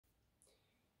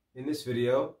In this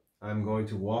video, I'm going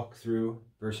to walk through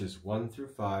verses 1 through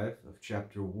 5 of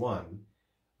chapter 1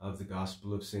 of the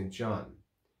Gospel of St. John.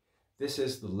 This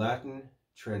is the Latin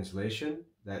translation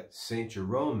that St.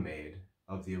 Jerome made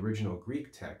of the original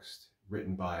Greek text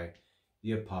written by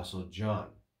the Apostle John.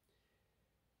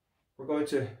 We're going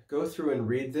to go through and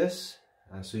read this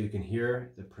so you can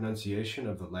hear the pronunciation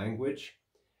of the language,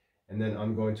 and then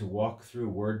I'm going to walk through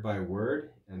word by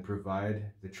word and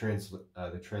provide the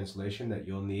translation that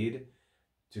you'll need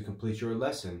to complete your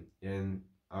lesson in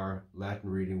our Latin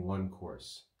Reading 1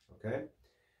 course, okay?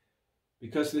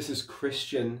 Because this is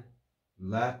Christian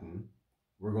Latin,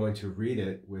 we're going to read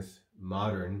it with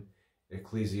modern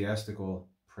ecclesiastical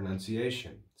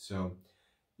pronunciation. So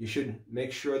you should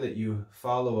make sure that you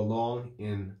follow along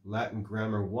in Latin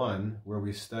Grammar 1, where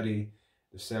we study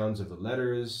the sounds of the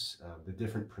letters, the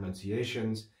different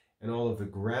pronunciations, and all of the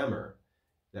grammar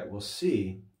that we'll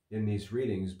see in these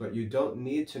readings. But you don't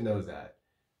need to know that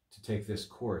to take this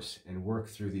course and work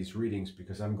through these readings,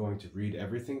 because I'm going to read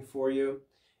everything for you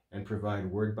and provide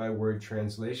word-by-word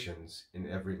translations in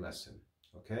every lesson,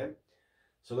 okay?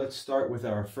 So let's start with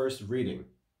our first reading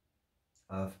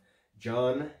of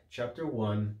John chapter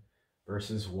 1,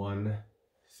 verses 1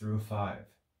 through 5.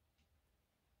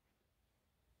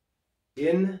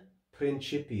 In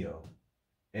principio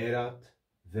erat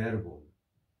verbum,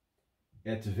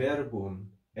 et verbum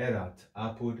erat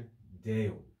apud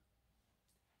Deum,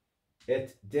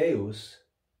 et Deus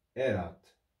erat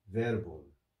verbum.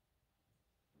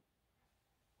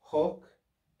 Hoc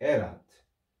erat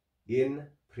in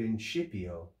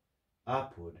principio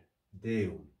apud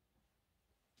Deum.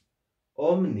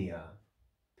 Omnia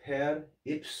per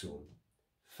ipsum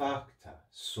facta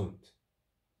sunt,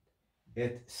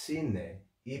 et sine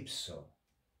ipso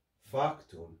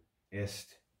factum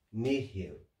est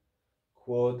nihil,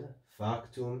 quod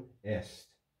factum est.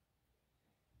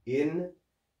 In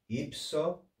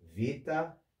ipso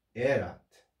vita erat,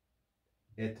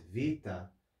 et vita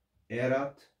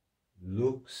erat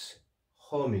lux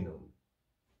hominum,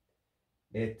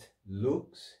 et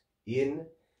lux in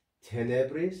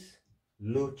tenebris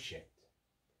lucet,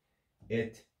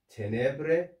 et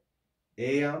tenebre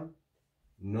eam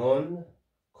non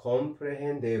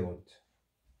comprehenderunt.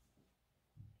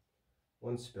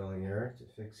 One spelling error to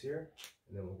fix here,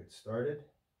 and then we'll get started.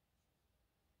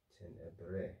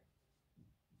 Tenebre.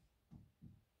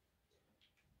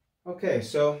 Okay,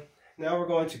 so now we're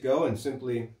going to go and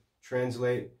simply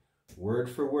translate word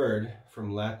for word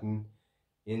from Latin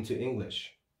into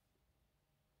English.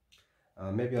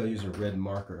 Maybe I'll use a red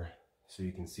marker so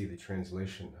you can see the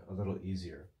translation a little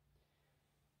easier.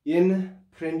 In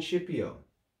principio.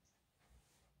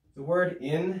 The word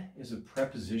in is a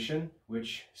preposition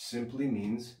which simply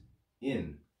means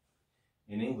in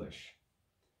English.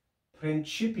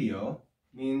 Principio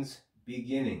means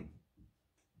beginning.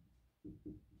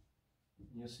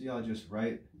 You'll see I'll just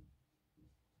write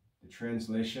the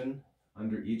translation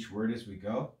under each word as we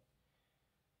go.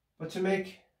 But to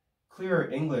make clearer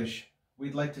English,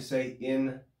 we'd like to say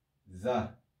in the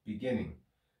beginning.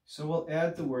 So we'll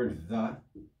add the word the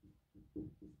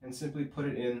and simply put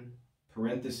it in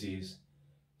parentheses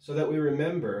so that we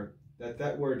remember that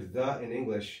that word the in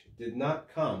English did not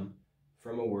come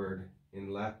from a word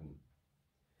in Latin.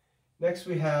 Next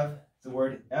we have the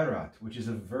word erat, which is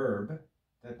a verb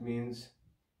that means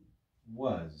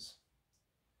was.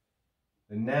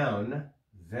 The noun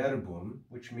verbum,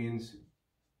 which means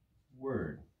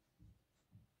word.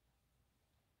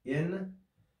 In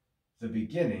the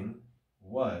beginning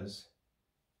was,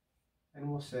 and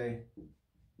we'll say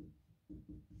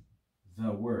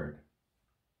the word.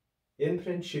 In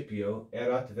principio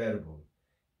erat verbum.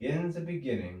 In the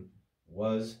beginning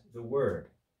was the word.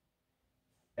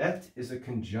 Et is a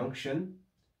conjunction,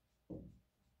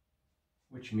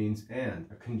 which means and.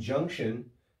 A conjunction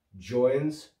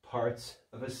joins parts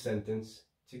of a sentence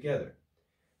together.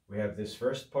 We have this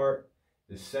first part,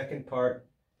 this second part,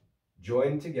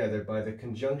 joined together by the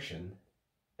conjunction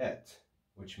et,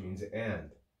 which means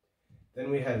and.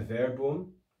 Then we have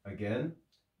verbum, again,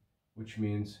 which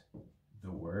means the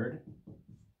word.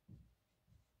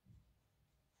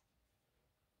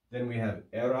 Then we have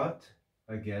erat,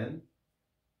 again,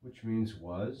 which means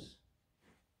was.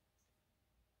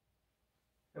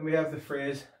 And we have the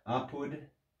phrase apud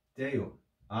Deum.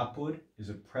 Apud is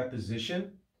a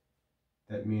preposition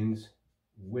that means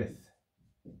with.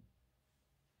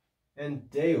 And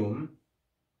Deum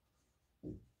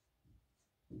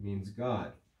means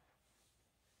God.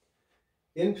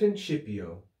 In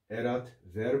principio erat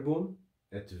verbum,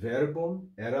 et verbum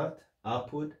erat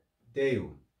apud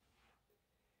Deum.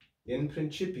 In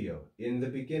principio, in the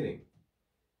beginning.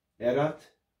 Erat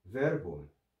verbum,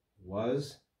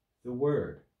 was the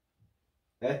word.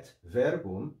 Et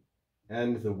verbum,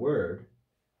 and the word,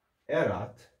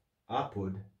 erat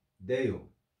apud Deum,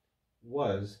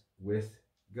 was with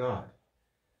God.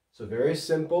 So very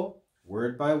simple,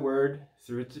 word by word,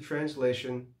 through to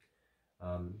translation.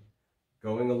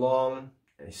 Going along,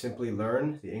 I simply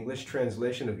learn the English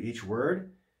translation of each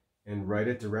word and write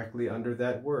it directly under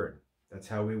that word. That's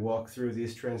how we walk through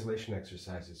these translation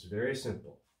exercises. Very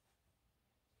simple.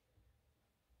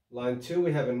 Line 2,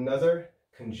 we have another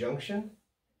conjunction,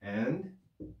 and.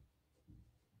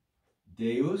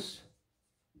 Deus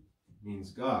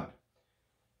means God.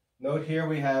 Note here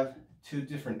we have two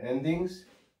different endings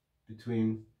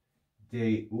between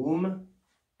deum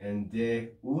and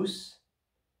deus.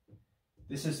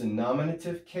 This is a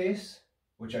nominative case,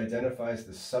 which identifies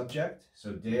the subject.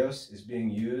 So Deus is being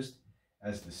used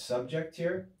as the subject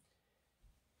here.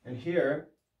 And here,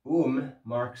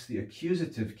 marks the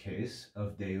accusative case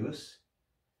of Deus.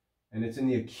 And it's in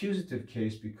the accusative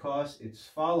case because it's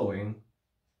following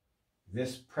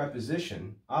this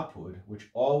preposition, apud, which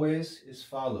always is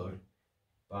followed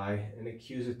by an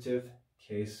accusative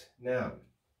case noun.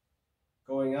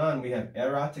 Going on, we have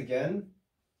erat again,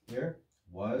 here,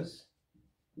 was,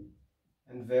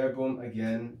 and verbum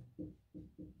again,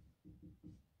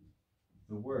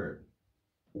 the word.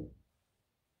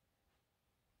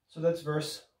 So that's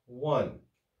verse 1.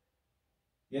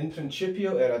 In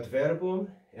principio erat verbum,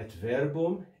 et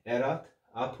verbum erat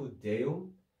apud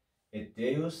Deum, et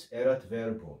Deus erat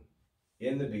verbum.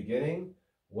 In the beginning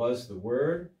was the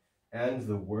Word, and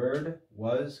the Word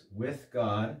was with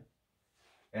God,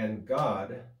 and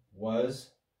God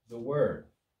was the Word.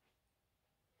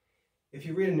 If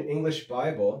you read an English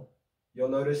Bible, you'll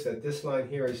notice that this line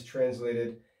here is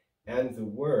translated, and the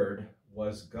Word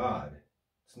was God.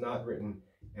 It's not written,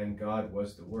 and God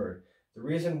was the Word. The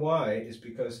reason why is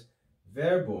because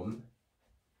verbum,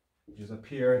 which is up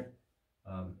here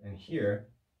and here,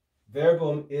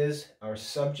 verbum is our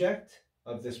subject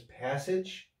of this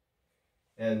passage,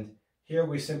 and here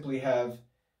we simply have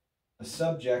a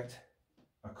subject,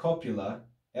 a copula,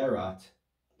 erat,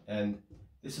 and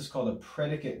this is called a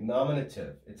predicate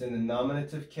nominative. It's in the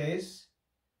nominative case,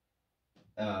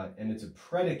 and it's a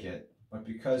predicate, but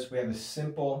because we have a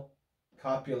simple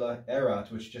copula,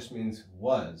 erat, which just means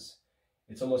was,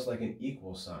 it's almost like an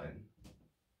equal sign.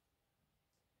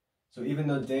 So even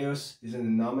though Deus is in the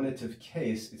nominative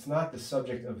case, it's not the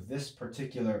subject of this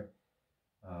particular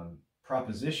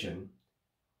proposition.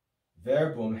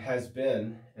 Verbum has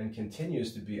been and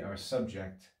continues to be our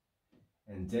subject,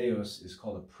 and Deus is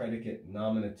called a predicate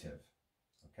nominative.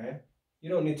 Okay? You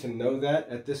don't need to know that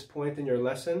at this point in your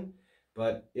lesson,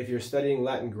 but if you're studying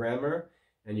Latin grammar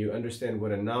and you understand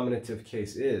what a nominative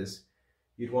case is,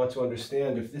 you'd want to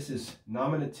understand if this is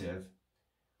nominative,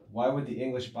 why would the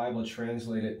English Bible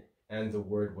translate it, and the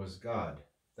Word was God?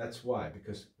 That's why,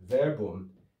 because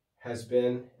verbum has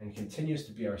been and continues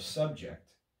to be our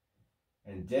subject,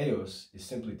 and Deus is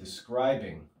simply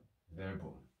describing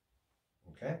verbum.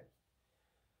 Okay?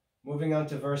 Moving on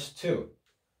to verse 2.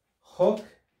 Hoc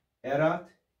erat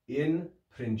in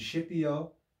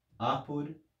principio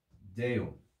apud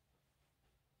Deum.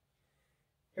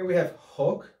 Here we have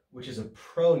hoc, which is a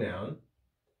pronoun.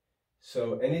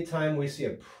 So anytime we see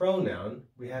a pronoun,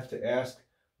 we have to ask,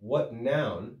 what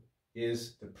noun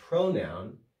is the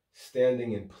pronoun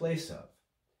standing in place of?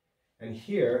 And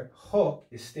here, hoc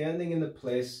is standing in the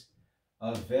place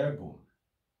of verbum.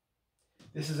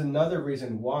 This is another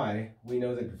reason why we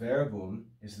know that verbum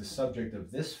is the subject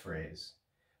of this phrase,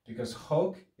 because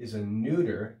hoc is a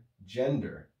neuter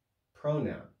gender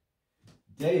pronoun.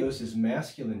 Deus is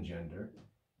masculine gender,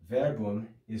 verbum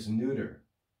is neuter.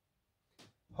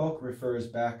 Hoc refers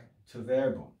back to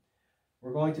verbum.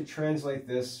 We're going to translate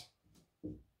this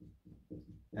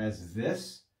as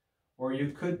this, or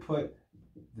you could put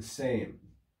the same.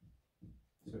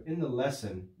 So in the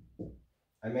lesson,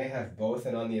 I may have both,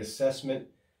 and on the assessment,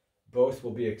 both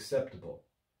will be acceptable.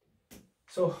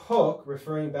 So hoc,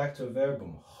 referring back to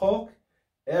verbum, hoc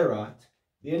erat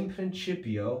in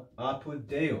principio apud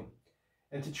Deum.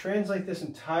 And to translate this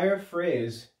entire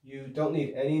phrase, you don't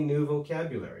need any new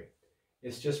vocabulary.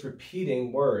 It's just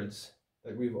repeating words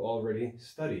that we've already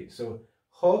studied. So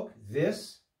hoc,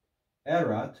 this,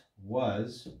 erat,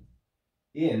 was,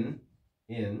 in,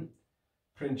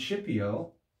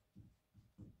 principio,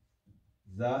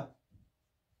 the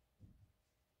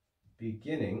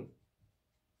beginning,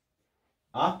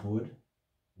 apud,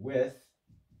 with,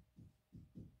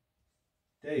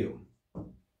 Deum,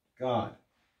 God.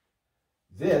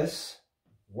 This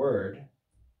word,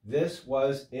 this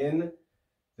was in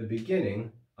the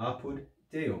beginning, apud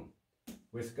Deum.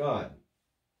 with God.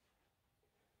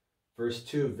 Verse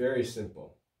 2, very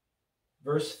simple.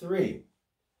 Verse 3,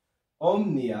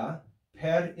 omnia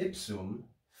per ipsum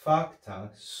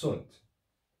facta sunt.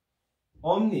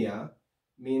 Omnia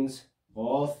means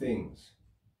all things.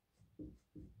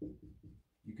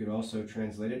 You could also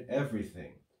translate it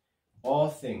everything. All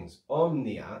things.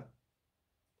 Omnia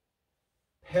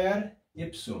per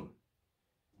ipsum.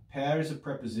 Per is a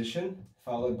preposition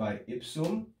followed by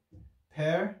ipsum.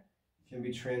 Per can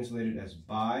be translated as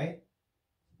by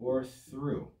or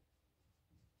through.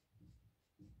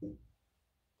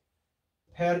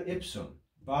 Per ipsum,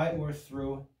 by or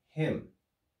through him.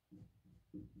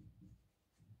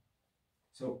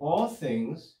 So all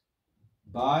things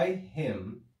by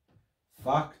him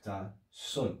facta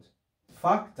sunt.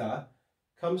 Facta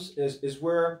is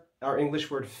where our English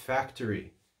word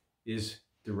factory is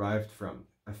derived from.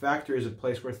 A factory is a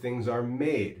place where things are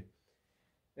made.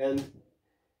 And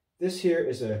this here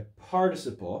is a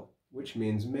participle, which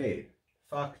means made.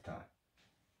 Facta.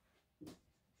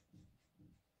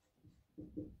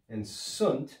 And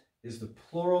sunt is the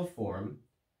plural form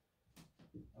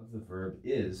of the verb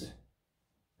is,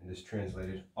 and is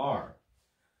translated are.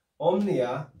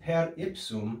 Omnia per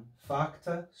ipsum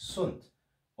facta sunt.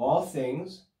 All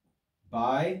things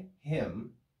by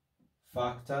him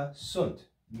facta sunt.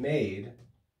 Made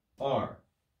are.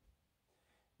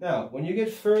 Now, when you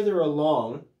get further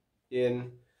along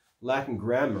in Latin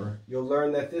grammar, you'll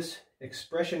learn that this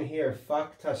expression here,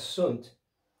 facta sunt,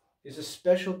 is a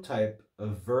special type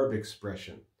of verb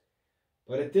expression.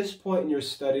 But at this point in your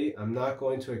study, I'm not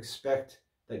going to expect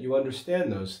that you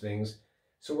understand those things.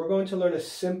 So we're going to learn a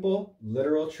simple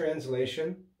literal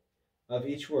translation of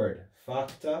each word.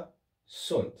 Facta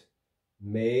sunt.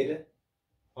 Made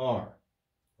are.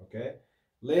 Okay?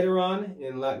 Later on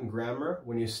in Latin grammar,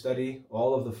 when you study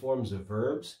all of the forms of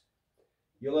verbs,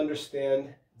 you'll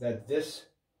understand that this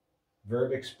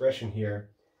verb expression here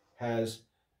has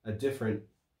a different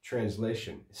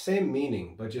translation. Same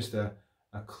meaning, but just a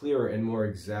clearer and more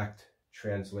exact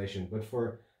translation. But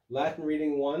for Latin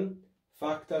reading 1,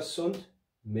 facta sunt,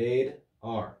 made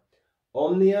are.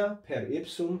 Omnia per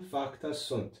ipsum facta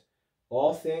sunt.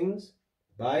 All things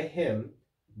by him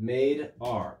made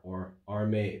are, or are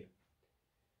made.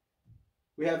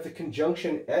 We have the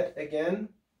conjunction et again,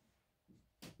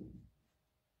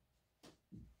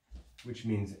 which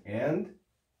means and.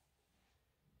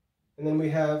 And then we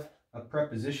have a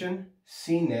preposition,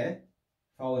 sine,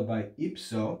 followed by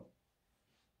ipso.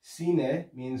 Sine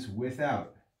means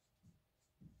without.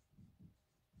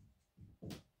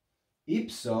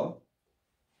 Ipso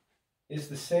is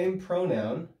the same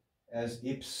pronoun as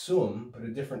ipsum, but a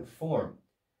different form.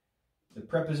 The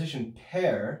preposition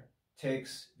per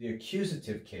takes the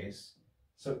accusative case,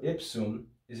 so ipsum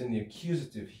is in the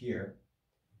accusative here.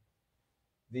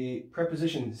 The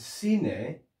preposition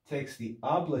sine takes the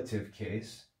ablative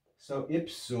case, so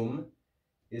ipsum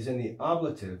is in the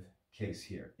ablative case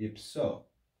here, ipso.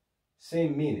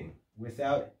 Same meaning,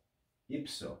 without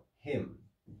ipso, him.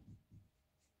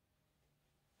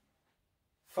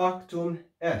 Factum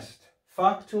est.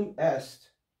 Factum est.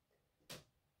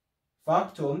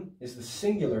 Factum is the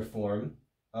singular form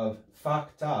of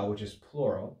facta, which is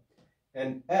plural,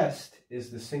 and est is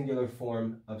the singular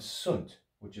form of sunt,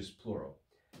 which is plural.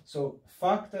 So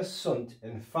facta sunt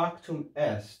and factum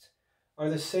est are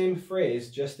the same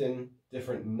phrase, just in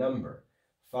different number.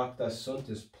 Facta sunt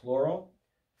is plural,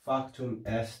 factum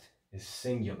est is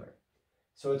singular.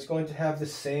 So it's going to have the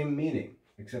same meaning,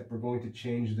 except we're going to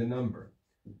change the number.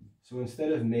 So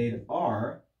instead of made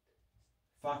are,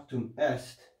 factum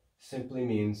est simply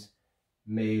means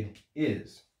made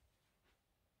is.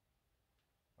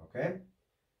 Okay?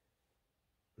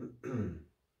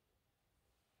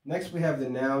 Next we have the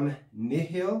noun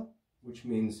nihil, which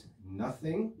means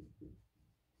nothing.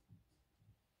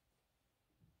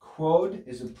 Quod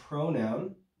is a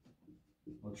pronoun.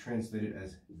 We'll translate it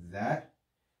as that.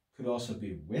 Could also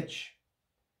be which.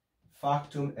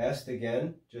 Factum est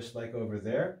again, just like over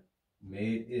there,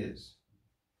 made is.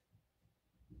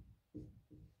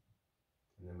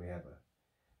 And then we have a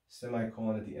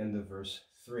semicolon at the end of verse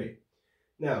 3.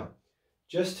 Now,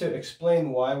 just to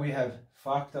explain why we have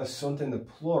facta sunt in the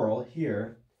plural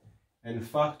here and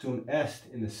factum est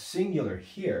in the singular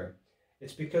here,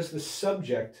 it's because the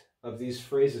subject of these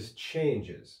phrases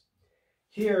changes.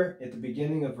 Here, at the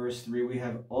beginning of verse 3, we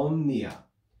have omnia.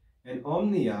 And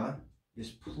omnia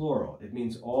is plural. It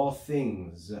means all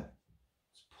things.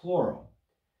 It's plural.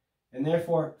 And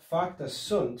therefore, facta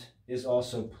sunt is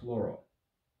also plural.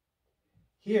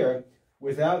 Here,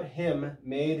 without him,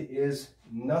 made is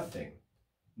nothing.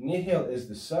 Nihil is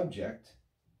the subject.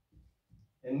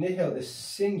 And nihil is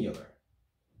singular.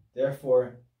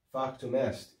 Therefore, factum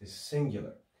est is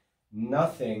singular.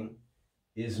 Nothing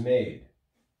is made.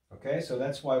 Okay, so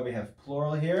that's why we have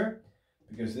plural here,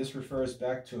 because this refers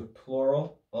back to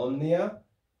plural omnia.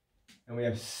 And we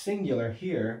have singular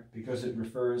here because it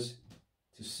refers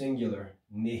to singular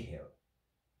nihil.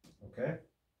 Okay?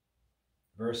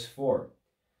 Verse 4.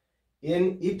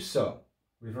 In ipso,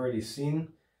 we've already seen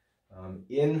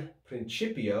in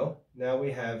principio, now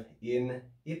we have in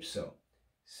ipso.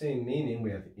 Same meaning,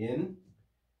 we have in,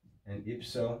 and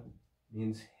ipso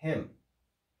means him.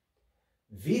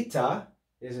 Vita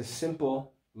is a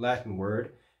simple Latin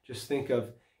word. Just think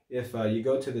of if you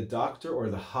go to the doctor or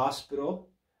the hospital,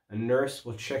 a nurse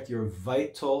will check your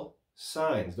vital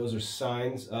signs. Those are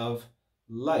signs of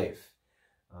life.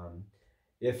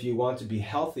 If you want to be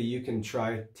healthy, you can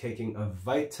try taking a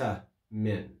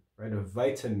vitamin, right? A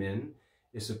vitamin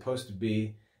is supposed to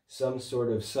be some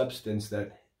sort of substance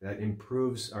that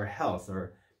improves our health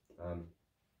or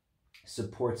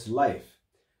supports life.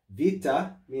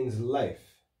 Vita means life.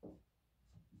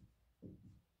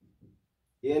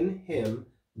 In him,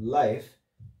 life,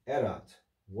 erat,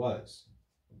 was.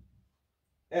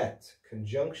 Et,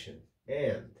 conjunction,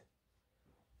 and.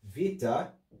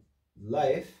 Vita,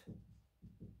 life,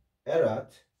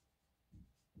 erat,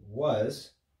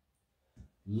 was.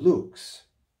 Lux.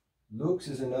 Lux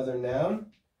is another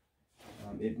noun.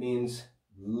 It means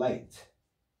light.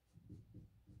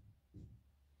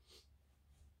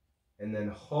 And then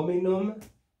hominum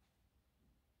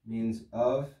means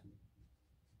of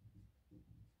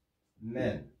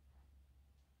men.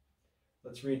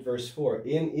 Let's read verse 4.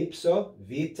 In ipso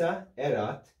vita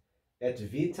erat, et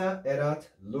vita erat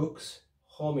lux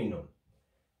hominum.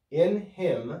 In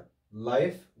him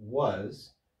life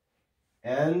was,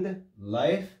 and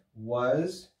life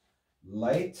was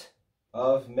light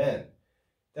of men.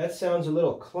 That sounds a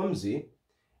little clumsy,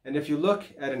 and if you look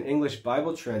at an English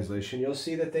Bible translation, you'll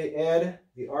see that they add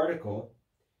the article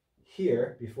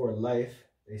here before life.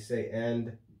 They say,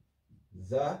 and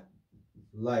the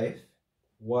life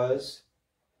was,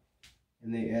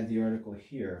 and they add the article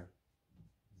here,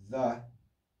 the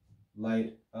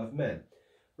light of men.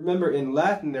 Remember, in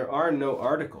Latin, there are no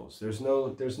articles. There's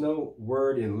no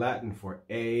word in Latin for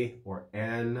a or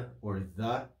an or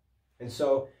the. And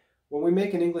so when we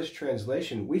make an English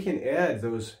translation, we can add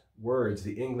those words,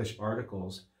 the English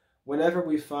articles, whenever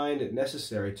we find it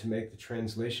necessary to make the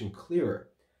translation clearer.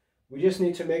 We just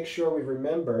need to make sure we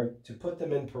remember to put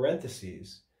them in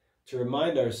parentheses to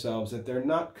remind ourselves that they're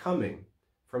not coming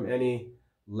from any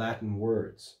Latin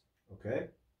words. Okay?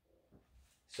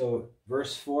 So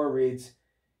verse 4 reads,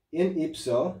 in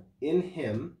ipso, in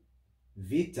him,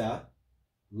 vita,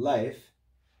 life,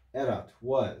 erat,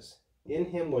 was.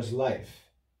 In him was life.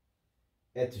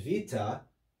 Et vita,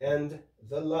 and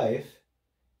the life,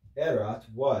 erat,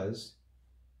 was,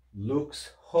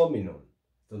 lux hominum,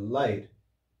 the light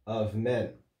of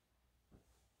men.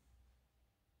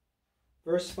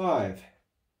 Verse 5,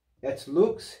 et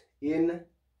lux in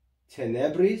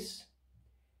tenebris.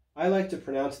 I like to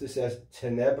pronounce this as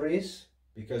tenebris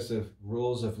because of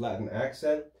rules of Latin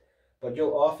accent, but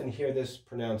you'll often hear this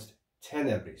pronounced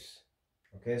tenebris.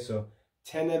 Okay, so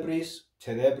tenebris,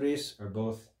 tenebris are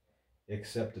both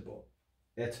acceptable.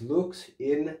 Et lux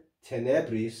in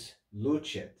tenebris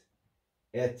lucet,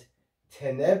 et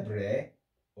tenebre,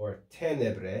 or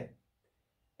tenebre,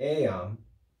 eam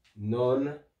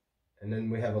non, and then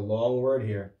we have a long word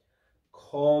here,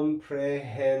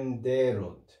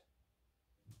 comprehenderunt.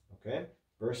 Okay,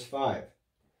 verse 5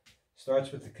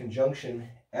 starts with the conjunction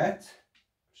et,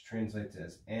 which translates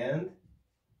as and.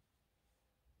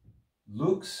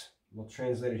 Lux, we'll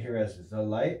translate it here as the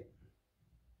light.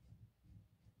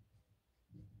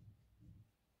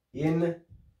 In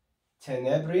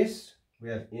tenebris, we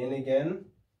have in again,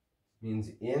 means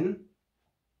in.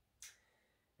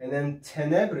 And then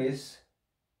tenebris,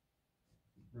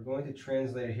 we're going to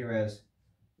translate it here as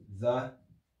the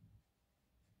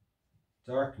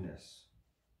darkness.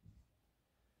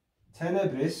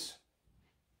 Tenebris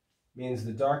means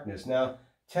the darkness. Now,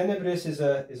 tenebris is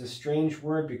a strange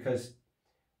word because,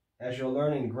 as you'll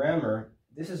learn in grammar,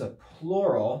 this is a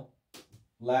plural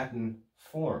Latin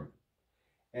form.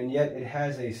 And yet it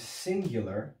has a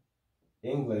singular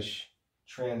English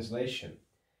translation.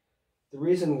 The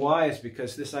reason why is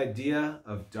because this idea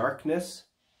of darkness,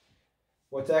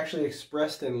 what's actually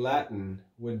expressed in Latin,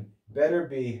 would better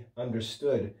be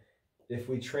understood if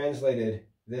we translated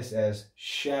this as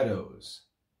shadows.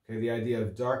 Okay, the idea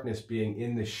of darkness being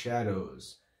in the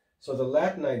shadows. So the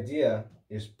Latin idea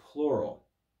is plural.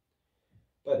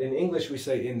 But in English we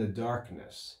say in the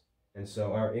darkness. And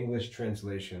so our English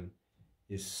translation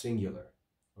is singular.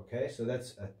 Okay, so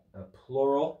that's a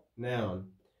plural noun,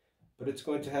 but it's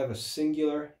going to have a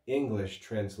singular English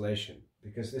translation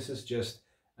because this is just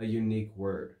a unique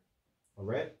word. All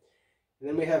right, and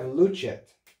then we have lucet,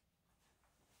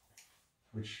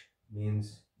 which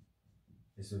means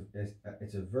it's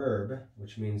a verb,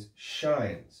 which means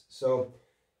shines. So,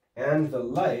 and the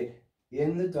light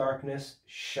in the darkness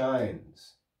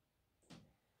shines.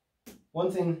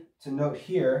 One thing to note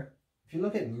here, if you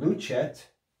look at lucet,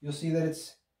 you'll see that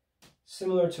it's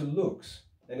similar to lux,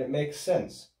 and it makes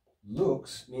sense.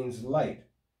 Lux means light,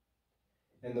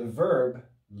 and the verb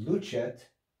lucet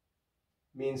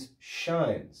means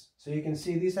shines. So you can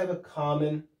see these have a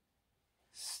common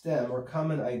stem or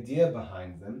common idea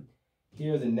behind them.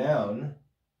 Here the noun,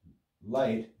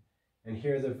 light, and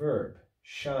here the verb,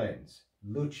 shines,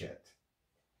 lucet.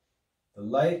 The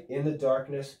light in the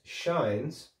darkness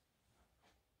shines,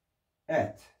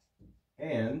 et,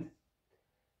 and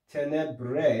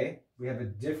tenebrae, we have a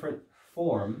different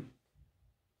form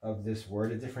of this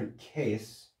word, a different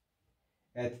case,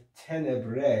 et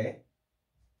tenebrae,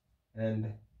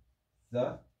 and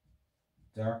the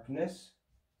darkness.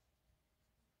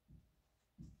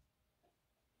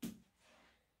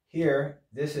 Here,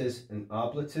 this is an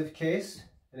ablative case,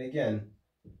 and again,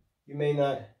 you may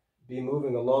not be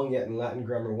moving along yet in Latin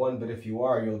Grammar 1, but if you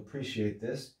are, you'll appreciate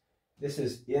this. This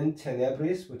is in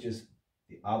tenebris, which is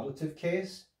the ablative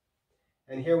case,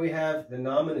 and here we have the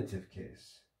nominative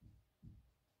case.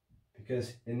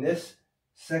 Because in this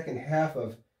second half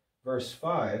of verse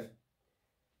 5,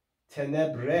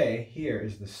 tenebrae here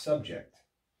is the subject.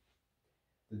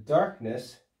 The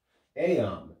darkness,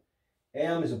 eam.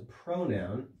 Eam is a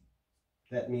pronoun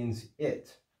that means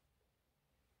it.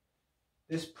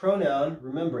 This pronoun,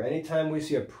 remember, anytime we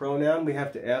see a pronoun, we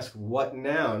have to ask what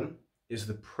noun is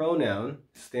the pronoun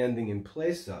standing in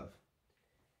place of.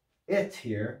 It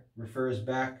here refers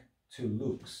back to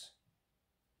lux.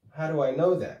 How do I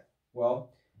know that?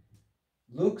 Well,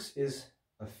 lux is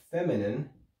a feminine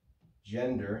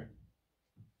gender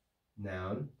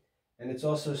noun, and it's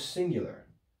also singular.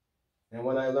 And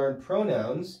when I learn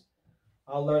pronouns,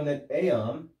 I'll learn that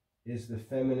eam is the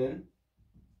feminine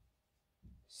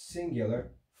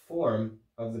singular form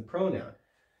of the pronoun.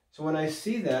 So when I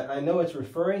see that, I know it's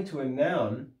referring to a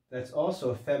noun that's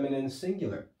also feminine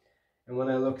singular. And when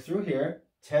I look through here,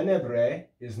 tenebrae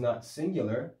is not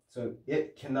singular, so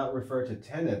it cannot refer to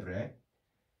tenebrae.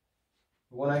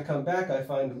 When I come back, I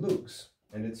find lux,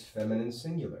 and it's feminine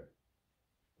singular.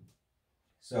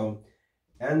 So,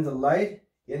 and the light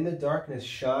in the darkness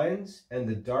shines, and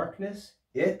the darkness,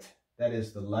 it, that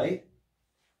is the light,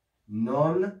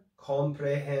 non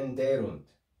comprehenderunt.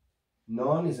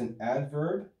 Non is an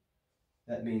adverb.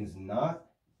 That means not.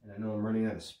 And I know I'm running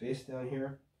out of space down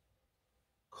here.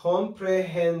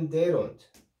 Comprehenderunt.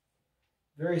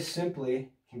 Very simply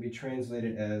can be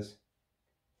translated as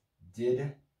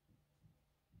did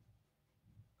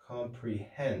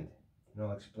comprehend. And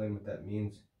I'll explain what that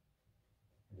means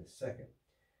in a second.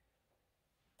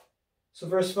 So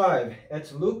verse 5,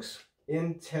 et lux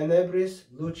in tenebris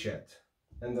lucet,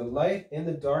 and the light in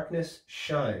the darkness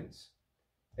shines,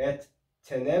 et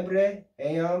tenebrae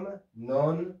eam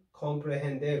non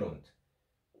comprehenderunt,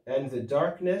 and the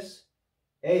darkness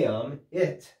eam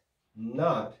it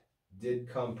not did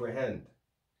comprehend.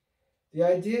 The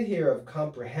idea here of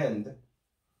comprehend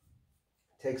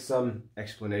takes some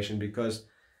explanation because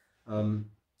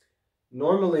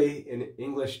normally in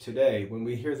English today, when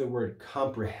we hear the word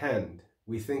comprehend,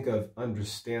 we think of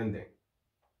understanding.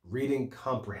 Reading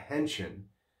comprehension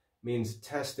means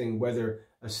testing whether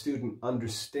a student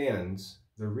understands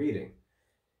the reading.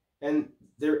 And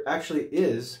there actually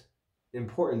is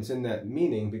importance in that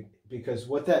meaning because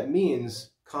what that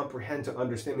means, comprehend, to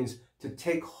understand, means to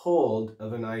take hold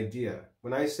of an idea.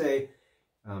 When I say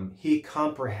he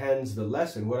comprehends the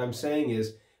lesson, what I'm saying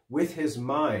is with his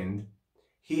mind,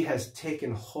 he has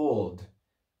taken hold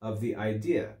of the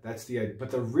idea. That's the idea.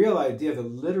 But the real idea, the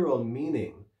literal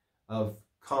meaning of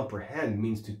comprehend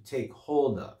means to take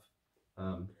hold of.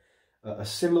 A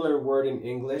similar word in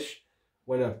English,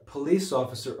 when a police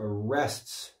officer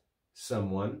arrests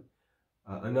someone,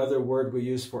 another word we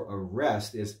use for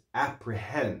arrest is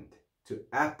apprehend. To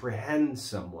apprehend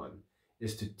someone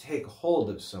is to take hold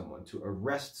of someone, to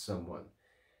arrest someone.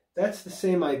 That's the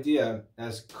same idea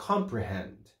as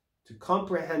comprehend. To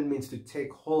comprehend means to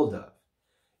take hold of.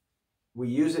 We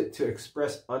use it to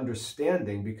express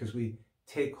understanding because we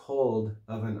take hold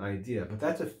of an idea, but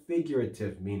that's a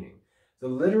figurative meaning. The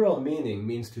literal meaning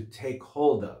means to take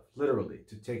hold of, literally,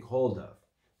 to take hold of.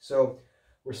 So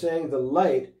we're saying the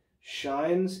light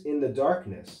shines in the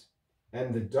darkness,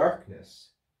 and the darkness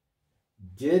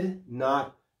did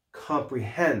not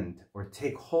comprehend or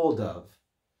take hold of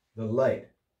the light,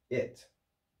 it.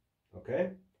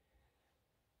 Okay?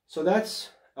 So that's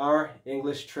our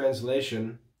English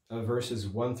translation of verses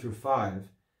 1 through 5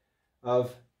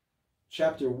 of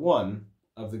chapter 1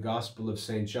 of the Gospel of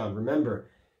St. John. Remember,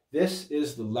 this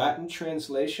is the Latin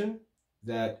translation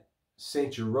that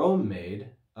St. Jerome made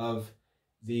of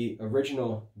the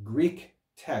original Greek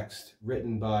text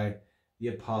written by the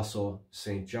Apostle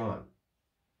St. John.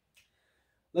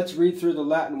 Let's read through the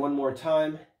Latin one more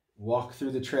time, walk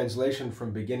through the translation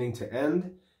from beginning to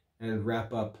end, and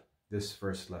wrap up this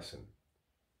first lesson.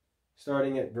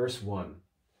 Starting at verse 1.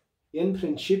 In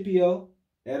principio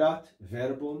erat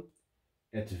verbum,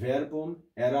 et verbum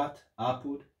erat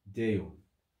apud Deum,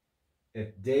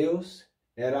 et Deus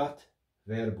erat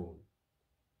verbum.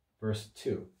 Verse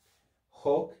 2.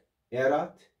 Hoc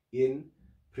erat in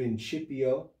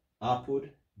principio apud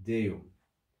Deum.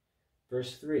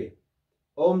 Verse 3.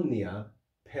 Omnia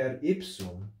per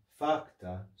ipsum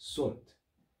facta sunt,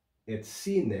 et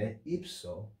sine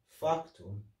ipso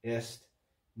factum est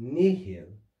nihil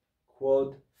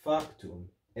quod factum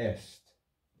est.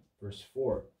 Verse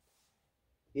 4.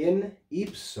 In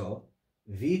ipso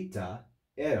vita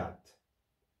erat,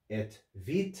 et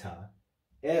vita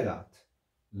erat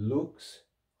lux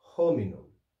hominum.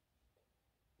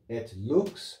 Et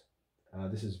lux,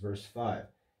 this is verse 5,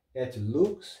 et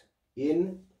lux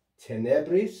in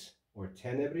tenebris, or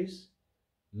tenebris,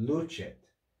 lucet,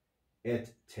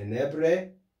 et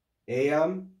tenebre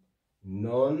eam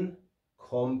non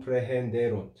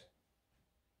comprehenderunt.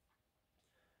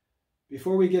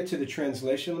 Before we get to the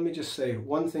translation, let me just say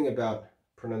one thing about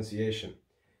pronunciation.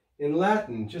 In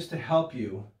Latin, just to help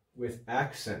you with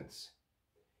accents,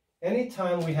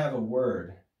 anytime we have a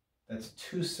word that's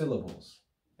 2 syllables,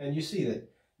 and you see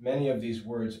that many of these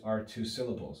words are 2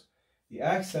 syllables, the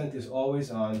accent is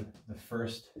always on the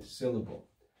first syllable.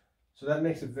 So that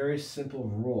makes a very simple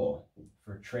rule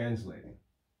for translating.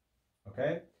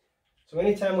 Okay? So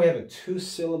anytime we have a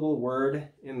 2-syllable word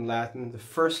in Latin, the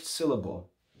first syllable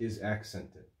is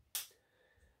accented.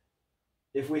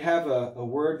 If we have a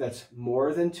word that's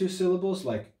more than 2 syllables,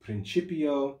 like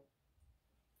principio,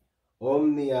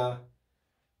 omnia,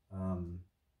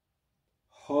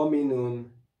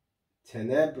 hominum,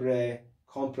 tenebre,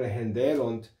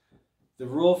 comprehenderunt, the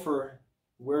rule for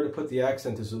where to put the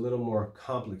accent is a little more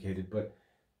complicated, but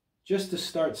just to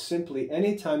start simply,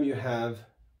 anytime you have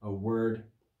a word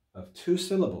of 2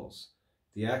 syllables,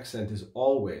 the accent is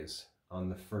always on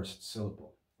the first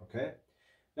syllable. Okay?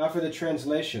 Now for the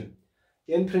translation.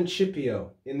 In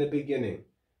principio, in the beginning,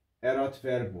 erat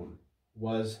verbum,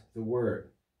 was the Word.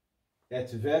 Et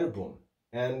verbum,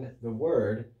 and the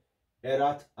Word,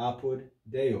 erat apud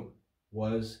Deum,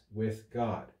 was with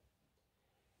God.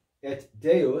 Et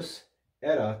Deus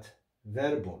erat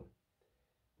verbum,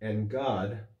 and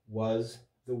God was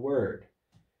the Word.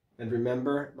 And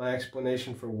remember my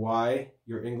explanation for why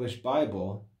your English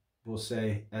Bible will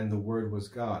say, and the Word was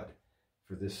God,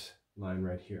 for this line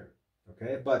right here.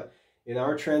 Okay? But in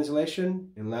our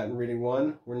translation, in Latin Reading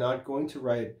 1, we're not going to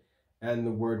write, and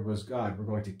the Word was God. We're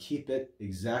going to keep it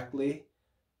exactly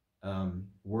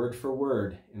word for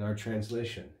word in our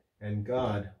translation. And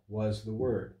God was the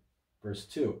Word. Verse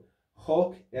 2.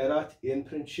 Hoc erat in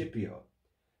principio.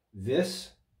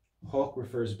 This, hoc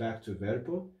refers back to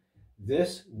verbum.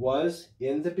 This was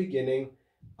in the beginning,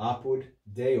 apud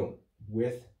Deum,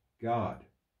 with God.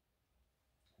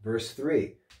 Verse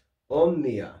 3.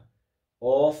 Omnia,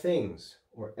 all things,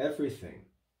 or everything.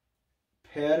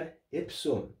 Per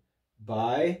ipsum,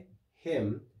 by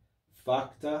him,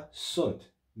 facta sunt,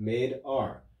 made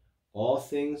are. All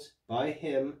things by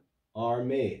him are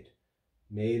made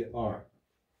are.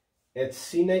 Et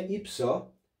sine ipso,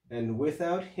 and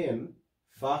without him,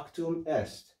 factum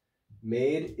est,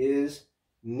 made is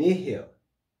nihil,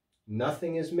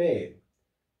 nothing is made,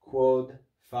 quod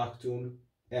factum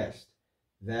est,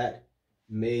 that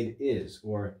made is,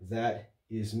 or that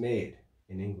is made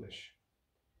in English.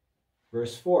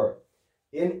 Verse 4,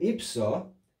 in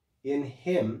ipso, in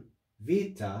him,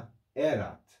 vita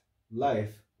erat,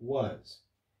 life was,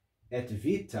 et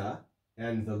vita,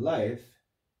 and the life,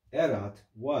 erat,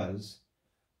 was,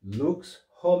 lux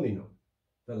hominum,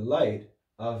 the light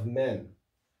of men.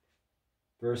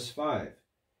 Verse 5,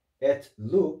 et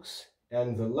lux,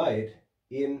 and the light,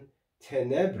 in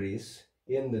tenebris,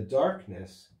 in the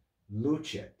darkness,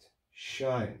 lucet,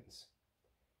 shines.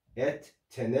 Et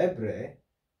tenebre,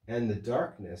 and the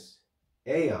darkness,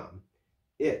 eam,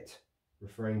 it,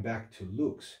 referring back to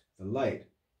lux, the light,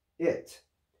 it,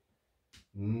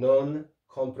 non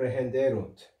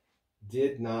comprehenderunt,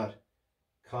 did not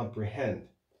comprehend.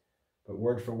 but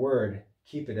word for word,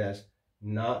 keep it as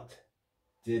not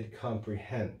did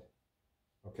comprehend.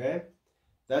 Okay?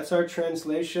 That's our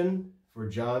translation for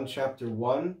John chapter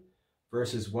 1,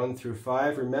 verses 1 through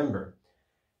 5. Remember,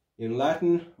 in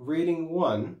Latin reading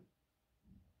 1,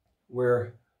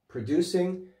 we're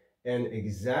producing an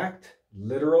exact,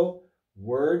 literal,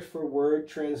 word-for-word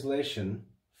translation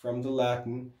from the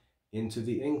Latin into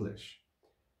the English.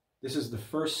 This is the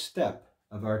first step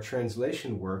of our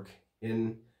translation work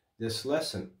in this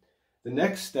lesson. The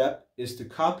next step is to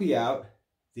copy out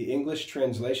the English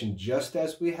translation just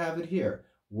as we have it here,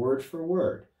 word for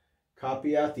word.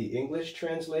 Copy out the English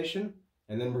translation,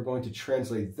 and then we're going to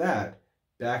translate that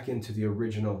back into the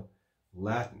original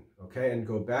Latin, okay? And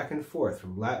go back and forth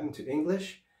from Latin to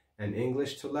English and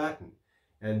English to Latin.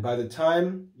 And by the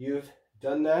time you've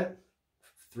done that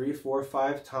 3, 4,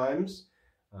 5 times,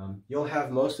 you'll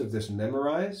have most of this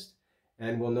memorized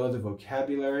and will know the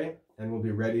vocabulary and will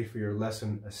be ready for your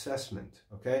lesson assessment,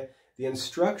 okay? The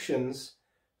instructions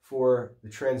for the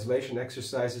translation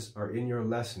exercises are in your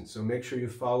lesson, so make sure you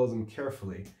follow them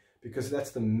carefully because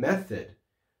that's the method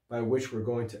by which we're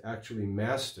going to actually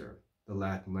master the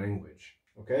Latin language,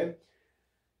 okay?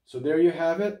 So there you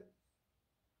have it,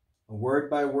 a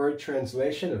word-by-word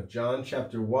translation of John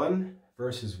chapter 1,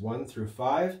 verses 1 through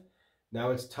 5.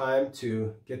 Now it's time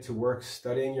to get to work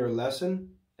studying your lesson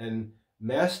and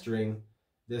mastering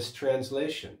this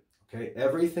translation, okay?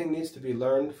 Everything needs to be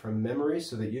learned from memory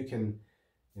so that you can,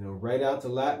 write out the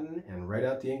Latin and write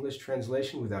out the English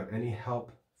translation without any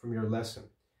help from your lesson.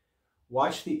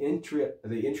 Watch the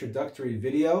introductory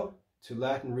video to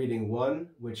Latin Reading 1,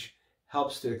 which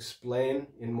helps to explain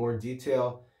in more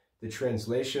detail the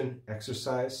translation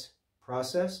exercise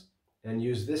process, and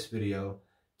use this video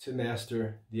to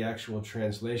master the actual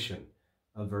translation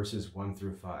of verses 1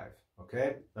 through 5.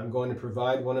 Okay? I'm going to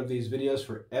provide one of these videos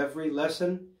for every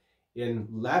lesson in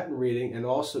Latin reading and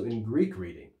also in Greek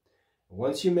reading.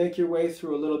 Once you make your way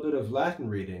through a little bit of Latin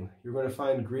reading, you're going to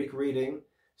find Greek reading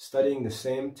studying the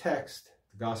same text,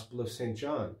 the Gospel of St.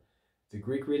 John. The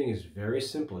Greek reading is very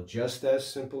simple, just as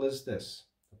simple as this.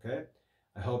 Okay?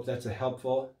 I hope that's a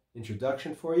helpful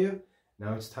introduction for you.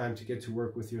 Now it's time to get to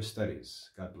work with your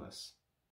studies. God bless.